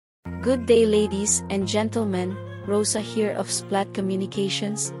Good day, ladies and gentlemen. Rosa here of Splat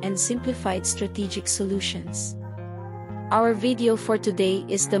Communications and Simplified Strategic Solutions. Our video for today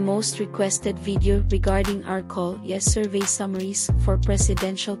is the most requested video regarding our kalye survey summaries for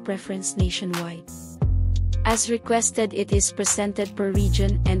presidential preference nationwide. As requested, it is presented per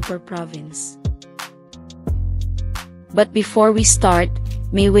region and per province. But before we start,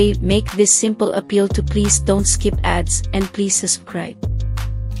 may we make this simple appeal to please don't skip ads and please subscribe.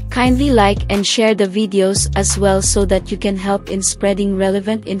 Kindly like and share the videos as well so that you can help in spreading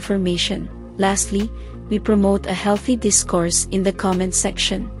relevant information. Lastly, we promote a healthy discourse in the comment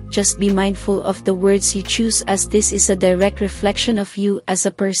section. Just be mindful of the words you choose as this is a direct reflection of you as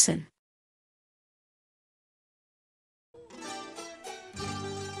a person.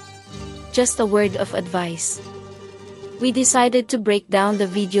 Just a word of advice. We decided to break down the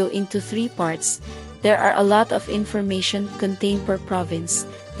video into 3 parts. There are a lot of information contained per province.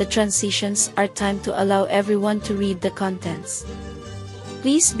 The transitions are timed to allow everyone to read the contents.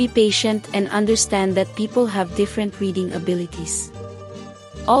 Please be patient and understand that people have different reading abilities.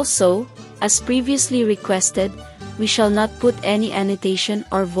 Also, as previously requested, we shall not put any annotation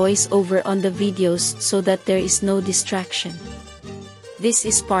or voice-over on the videos so that there is no distraction. This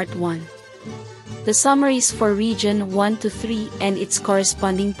is part 1. The summaries for Region 1 to 3 and its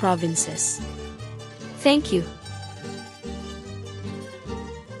corresponding provinces. Thank you.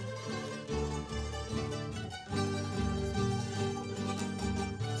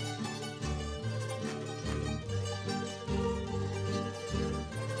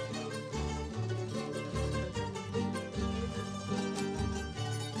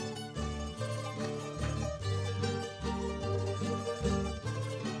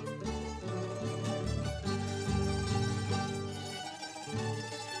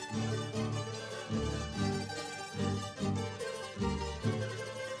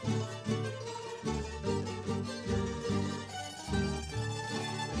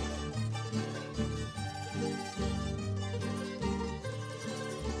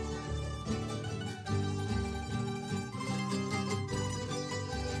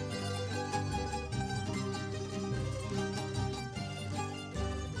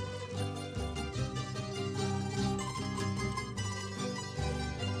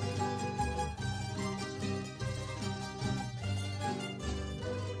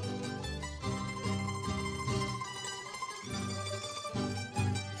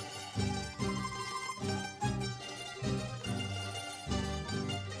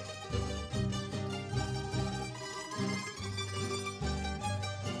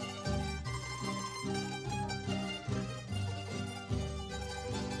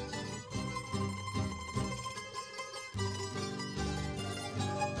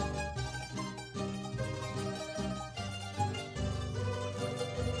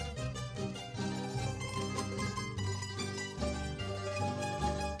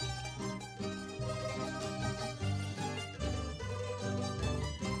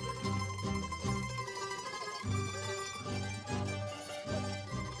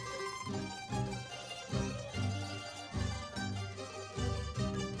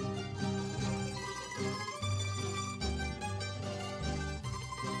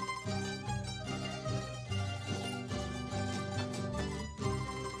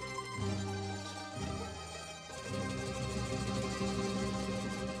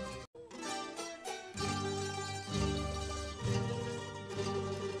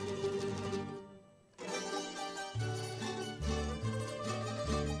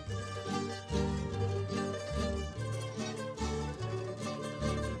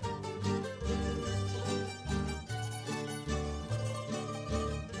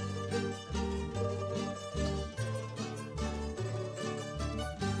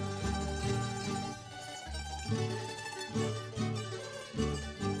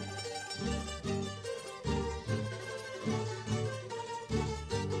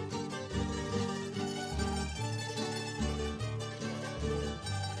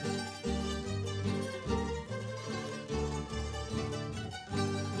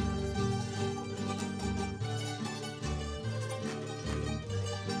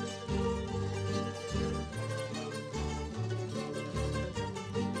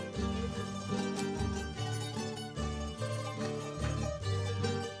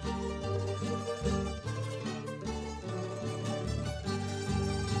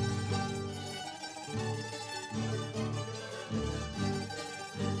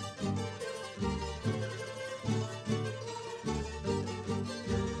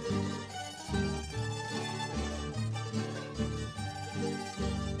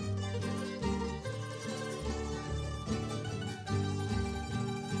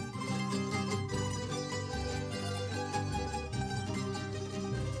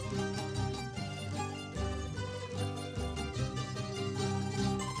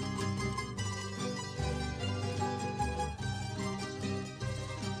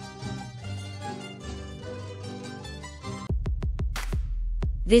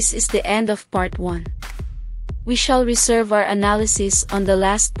 this is the end of part 1. We shall reserve our analysis on the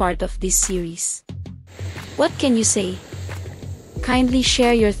last part of this series. What can you say? Kindly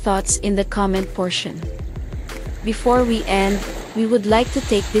share your thoughts in the comment portion. Before we end, we would like to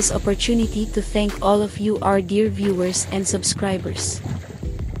take this opportunity to thank all of you, our dear viewers and subscribers.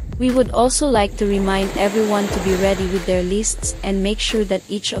 We would also like to remind everyone to be ready with their lists and make sure that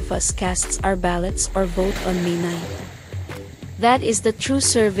each of us casts our ballots or vote on May 9th. That is the true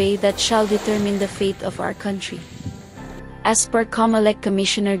survey that shall determine the fate of our country. As per COMELEC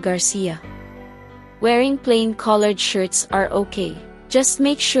Commissioner Garcia, wearing plain colored shirts are okay. Just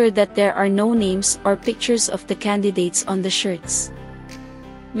make sure that there are no names or pictures of the candidates on the shirts.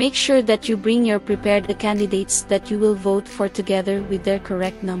 Make sure that you bring your prepared candidates that you will vote for together with their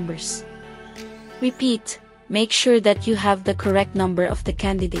correct numbers. Repeat, make sure that you have the correct number of the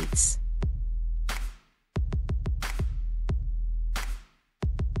candidates.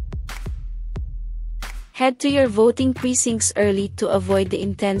 Head to your voting precincts early to avoid the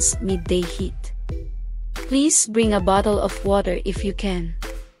intense midday heat. Please bring a bottle of water if you can.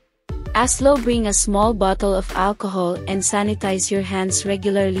 Also bring a small bottle of alcohol and sanitize your hands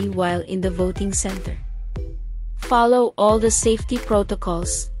regularly while in the voting center. Follow all the safety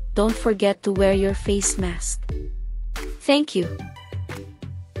protocols. Don't forget to wear your face mask. Thank you.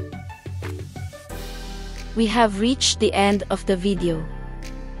 We have reached the end of the video.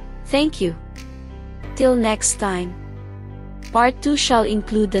 Thank you. Till next time. Part 2 shall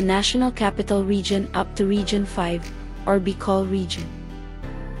include the National Capital Region up to Region 5, or Bicol Region.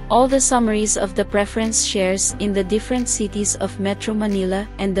 All the summaries of the preference shares in the different cities of Metro Manila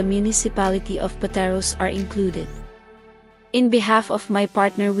and the municipality of Pateros are included. In behalf of my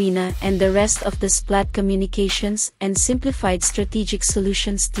partner Wina and the rest of the Splat Communications and Simplified Strategic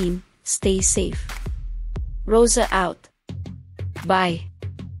Solutions team, stay safe. Rosa out. Bye.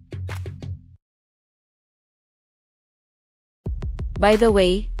 By the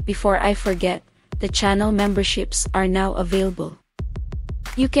way, before I forget, the channel memberships are now available.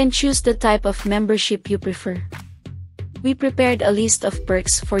 You can choose the type of membership you prefer. We prepared a list of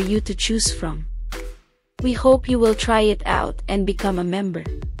perks for you to choose from. We hope you will try it out and become a member.